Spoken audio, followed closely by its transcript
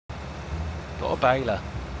Got a baler.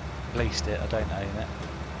 Leased it, I don't own it.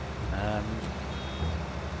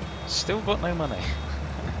 Still got no money.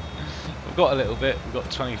 We've got a little bit, we've got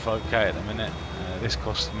 25k at the minute. This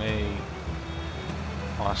cost me...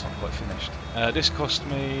 Oh, that's not quite finished. This cost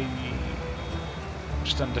me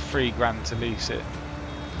just under £3 to lease it.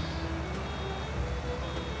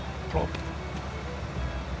 Plop.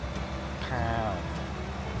 Pow.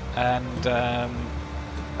 And I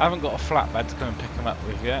haven't got a flatbed to come and pick them up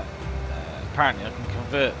with yet. Apparently I can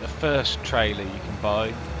convert the first trailer you can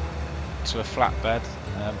buy to a flatbed.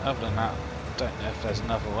 Other than that, I don't know if there's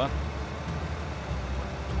another one.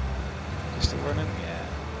 Still running? Yeah.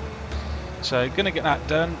 So going to get that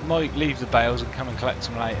done. Might leave the bales and come and collect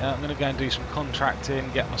them later. I'm going to go and do some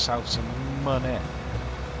contracting, get myself some money,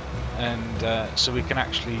 and so we can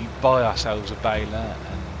actually buy ourselves a baler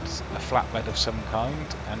and a flatbed of some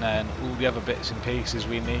kind, and then all the other bits and pieces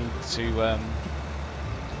we need to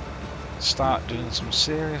start doing some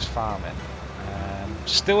serious farming.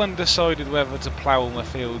 Still undecided whether to plough all my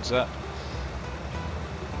fields up.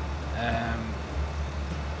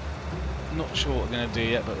 Not sure what we're going to do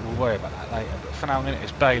yet, but we'll worry about that later. But for now, I'm going to get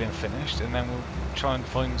this baling finished, and then we'll try and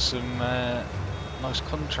find some nice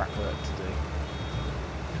contract work to do.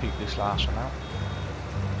 Keep this last one out.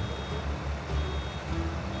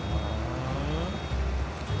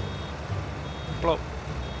 Block.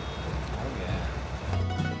 Oh yeah.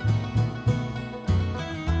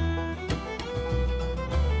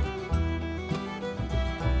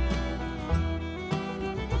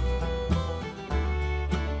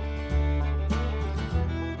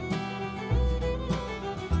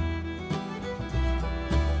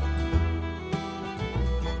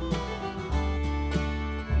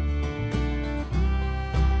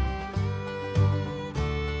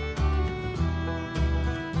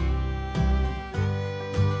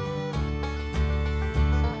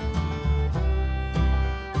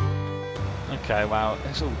 Okay, well,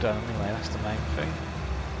 it's all done anyway, that's the main thing.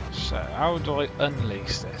 So, how do I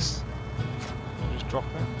unleash this? I'll just drop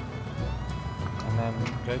it, and then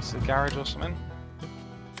go to the garage or something.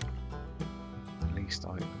 Leased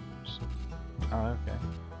items. Oh, okay.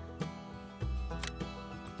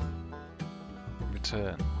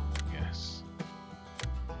 Return, yes.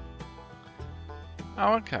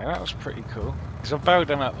 Oh, okay, that was pretty cool. Because I've bailed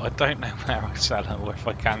them up, I don't know where I sell them, or if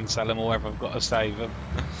I can sell them, or whether I've got to save them.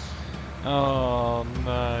 Oh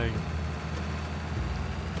no.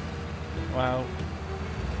 Well,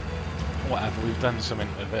 whatever, we've done something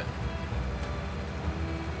with it.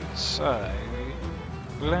 So,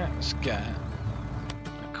 let's get a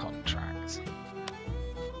contract.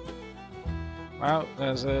 Well,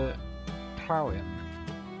 there's a ploughing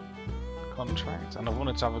contract, and I've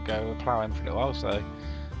wanted to have a go with ploughing for a little while, so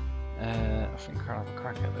I think I'll have a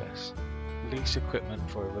crack at this. Lease equipment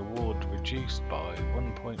for a reward reduced by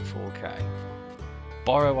 1.4k.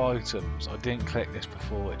 Borrow items. I didn't click this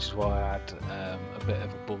before, which is why I had a bit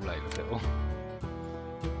of a ball ache with it all.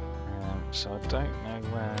 So I don't know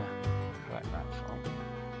where to collect that from.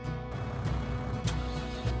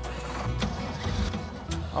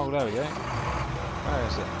 Oh, there we go. Where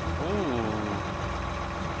is it?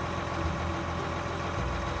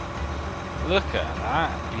 Ooh. Look at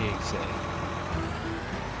that beauty.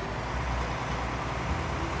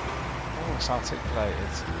 It's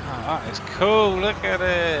articulated. Oh, that is cool, look at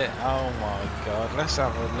it! Oh my god, let's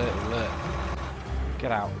have a little look.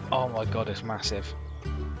 Get out. Oh my god, it's massive.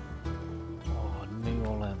 Oh, New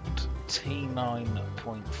Holland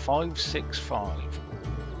T9.565.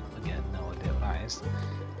 Again, no idea what that is.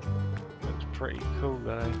 Looks pretty cool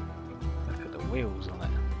though. Look at the wheels on it.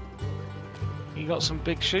 You got some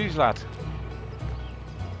big shoes, lad.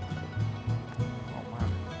 Oh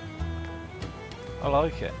man. I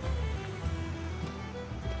like it.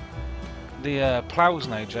 The plough's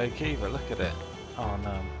no joke either, look at it. Oh no,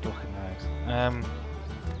 I'm blocking those.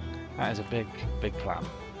 That is a big plough.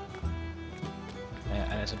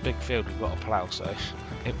 Yeah, and it's a big field we've got to plough, so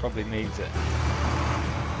it probably needs it.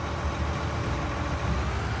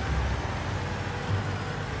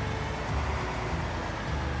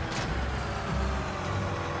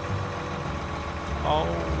 Oh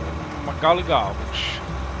my golly gosh.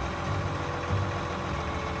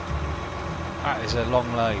 That is a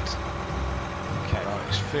long load. Okay, right,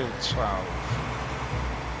 it's field 12.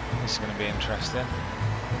 This is going to be interesting.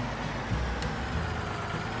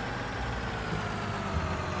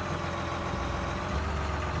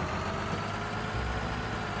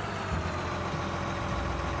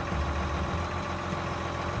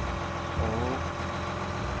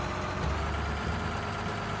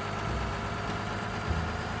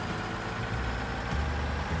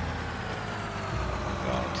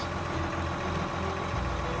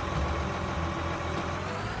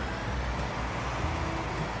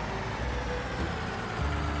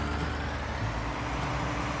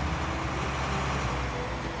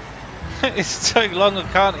 It's so long I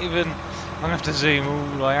can't even... I'm going to have to zoom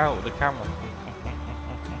all the way out with the camera.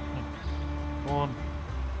 Come on.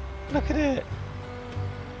 Look at it.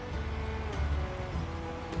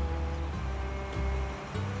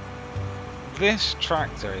 This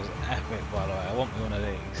tractor is epic, by the way. I want me one of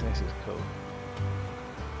these. This is cool.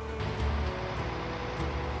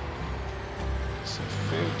 So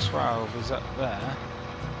field 12 is up there.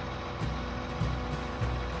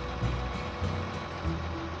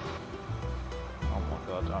 Oh my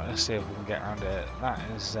god, right, let's see if we can get around it. That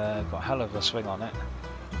has got a hell of a swing on it.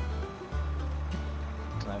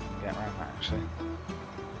 Don't know if we can get around that actually.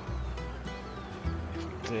 If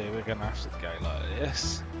we do, we're going to have to go like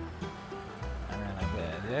this. And then a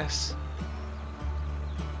bit of this.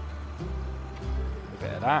 A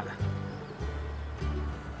bit of that.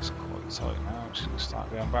 It's quite tight now, I'm just going to start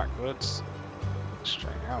going backwards.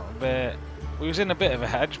 Straighten out a bit. We was in a bit of a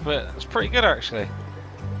hedge, but it's pretty good actually.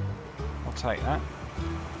 I'll take that.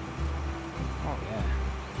 Oh yeah.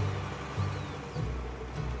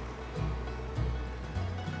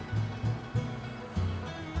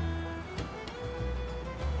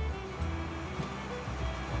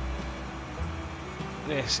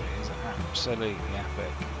 This is absolutely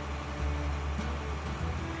epic.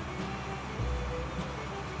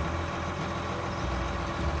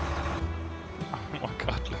 Oh my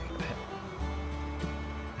god, look at it.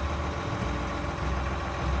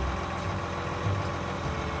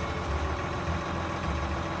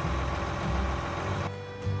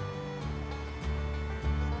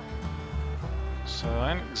 So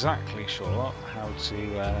I ain't exactly sure how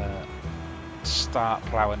to start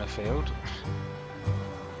ploughing a field.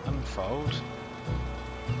 Unfold.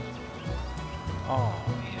 Oh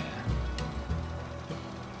yeah.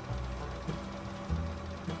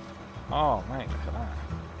 Oh mate, look at that.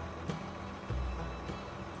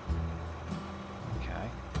 Okay.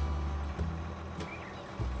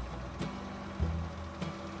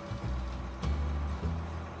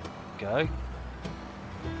 Go.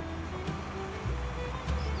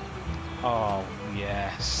 Oh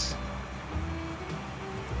yes.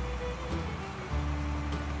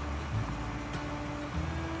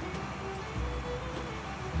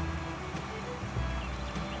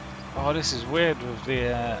 Oh, this is weird with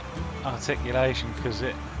the articulation because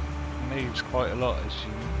it moves quite a lot as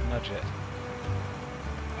you nudge it.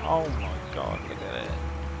 Oh my god, look at it.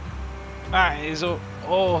 That is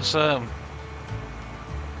awesome.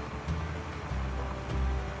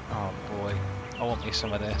 Oh boy, I want me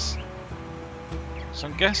some of this. So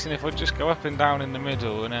I'm guessing if I just go up and down in the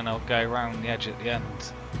middle and then I'll go around the edge at the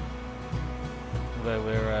end. Although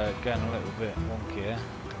we're going a little bit wonky here.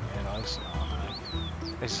 Didn't realise. Oh no.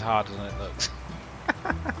 This is harder than it looks.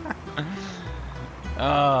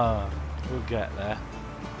 Ah, we'll get there.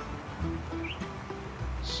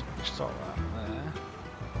 So stop that there.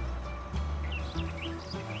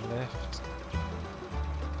 And lift.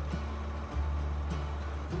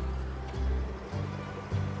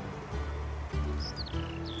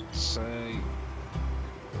 So,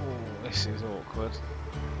 oh, this is awkward.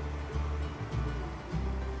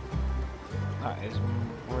 That is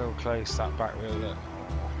real close, that back wheel look.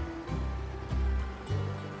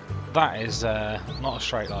 That is not a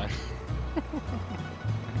straight line.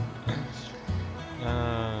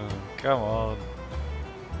 Come on.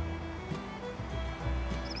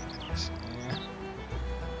 Yeah.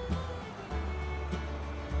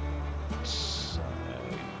 So.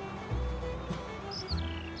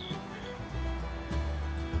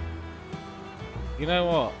 You know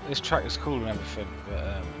what? This track is cool and everything, but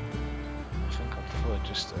I think I prefer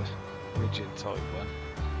just a rigid type one.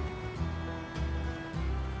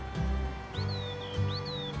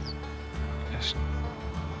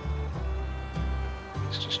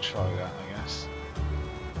 Let's just try that, I guess.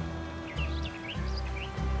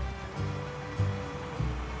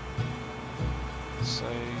 So,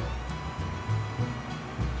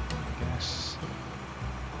 I guess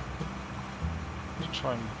let's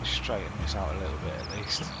try and straighten this out a little bit at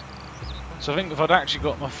least. So I think if I'd actually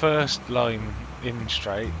got my first line in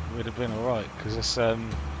straight, it would have been alright, because it's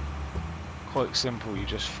quite simple. You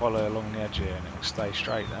just follow along the edge here and it will stay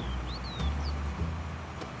straight then.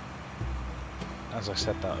 As I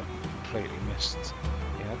said that, I completely missed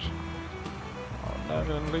the edge. Oh no, I'm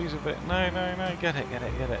going to lose a bit. No, no, no, get it, get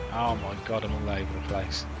it, get it. Oh my god, I'm all over the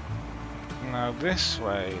place. Now this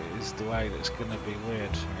way is the way that's going to be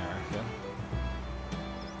weird for me, I reckon.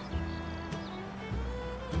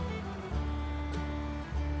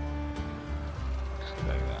 Just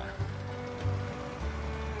go there.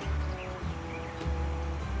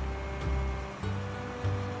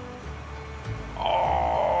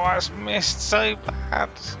 Oh, that's missed so bad.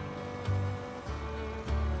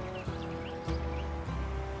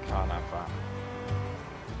 that.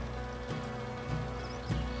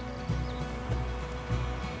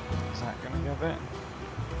 Is that going to give it?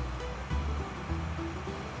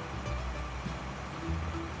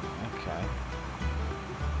 Okay.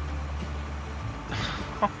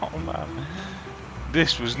 Oh man.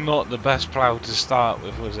 This was not the best plough to start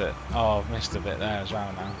with, was it? Oh, I've missed a bit there as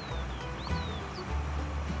well now.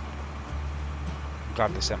 I'm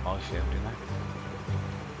glad they sent my field, you know.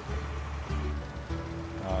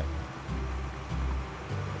 Right.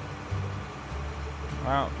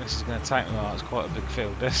 Well, this is going to take me a while. It's quite a big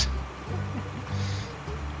field, this.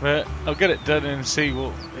 But I'll get it done and see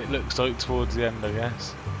what it looks like towards the end, I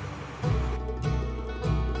guess.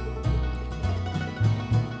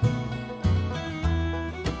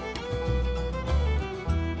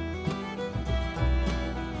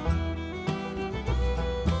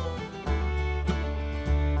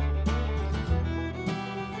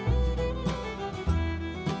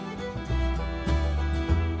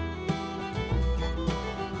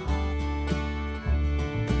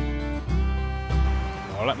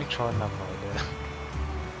 Well, let me try another idea.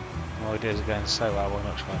 My ideas are going so well, why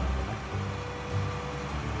not try another one?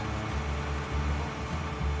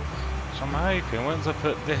 So I'm hoping once I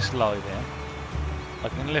put this line in, I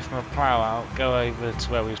can lift my plough out, go over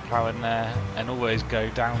to where we was ploughing there, and always go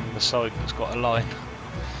down the side that's got a line,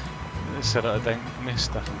 so that I don't miss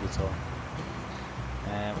stuff all the time.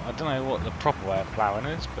 I don't know what the proper way of ploughing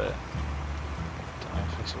is, but I don't know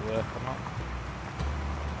if this will work or not.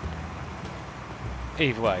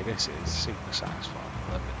 Either way, this is super satisfying.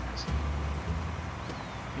 Loving this.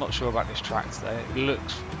 Not sure about this tractor though. It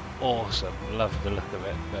looks awesome. Love the look of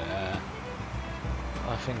it, but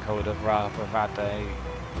I think I would have rather have had a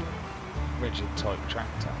rigid type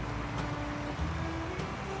tractor.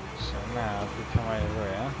 So now if we come over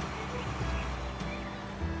here,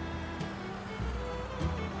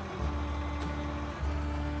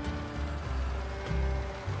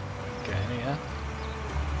 get in here.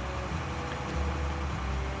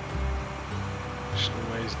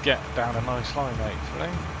 Always get down a nice line hopefully,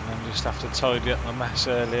 and then just have to tidy up my mess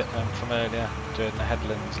earlier from earlier doing the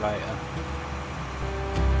headlands later.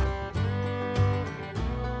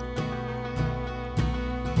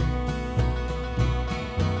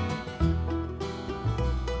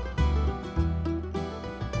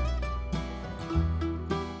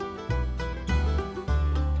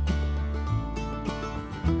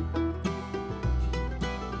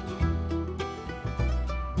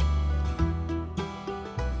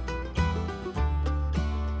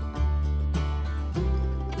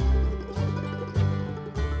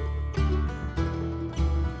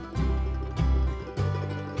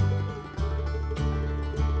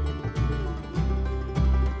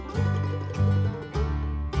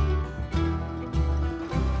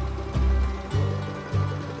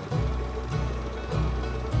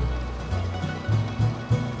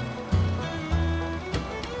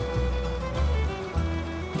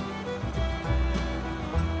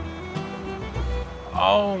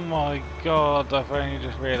 Oh my god, I've only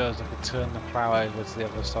just realised I could turn the plough over to the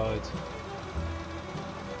other side.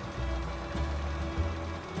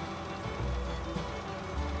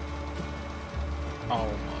 Oh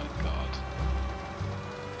my god.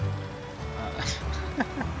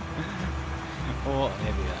 What an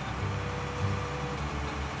idiot.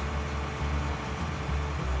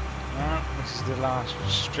 Right, this is the last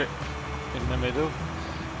strip in the middle.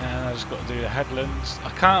 And I just got to do the headlands. I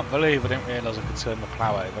can't believe I didn't realise I could turn the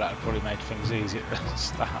plough over. That would probably made things easier at the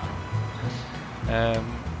start.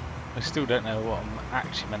 I still don't know what I'm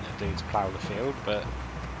actually meant to do to plough the field, but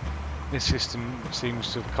this system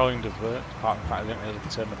seems to have kind of worked, apart from the fact I didn't realise I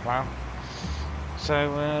could turn the plough. So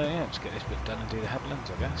yeah, just get this bit done and do the headlands,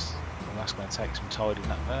 I guess. And that's going to take some tidying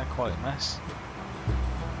up there, quite a mess.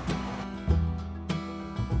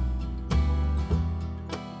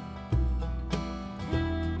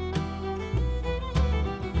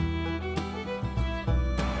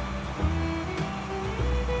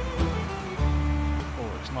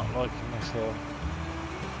 Liking this hill.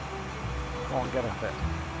 Come on, get up it.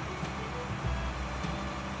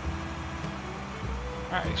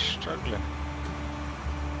 That is struggling.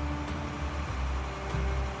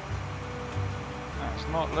 That's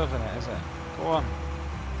not loving it, is it? Go on.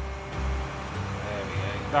 There we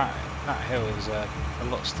go. That hill is a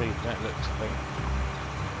lot steeper than it looks, I think.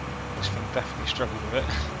 This thing definitely struggled with it.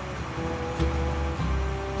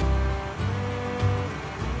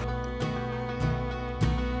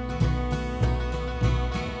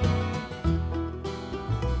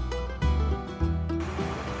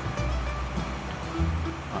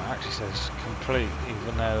 Says complete,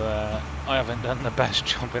 even though I haven't done the best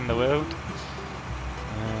job in the world.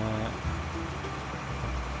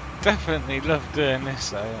 Definitely love doing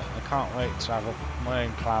this though. I can't wait to have my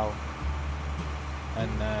own plough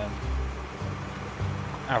and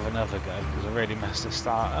have another go because I really messed the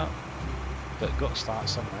start up. But got to start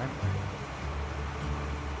somewhere.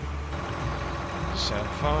 So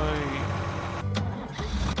if I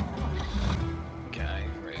okay,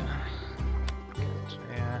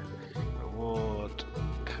 yeah, reward,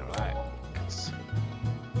 collect,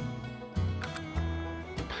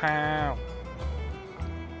 pow.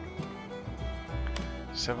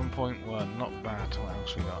 7.1, not bad. What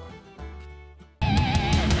else we got?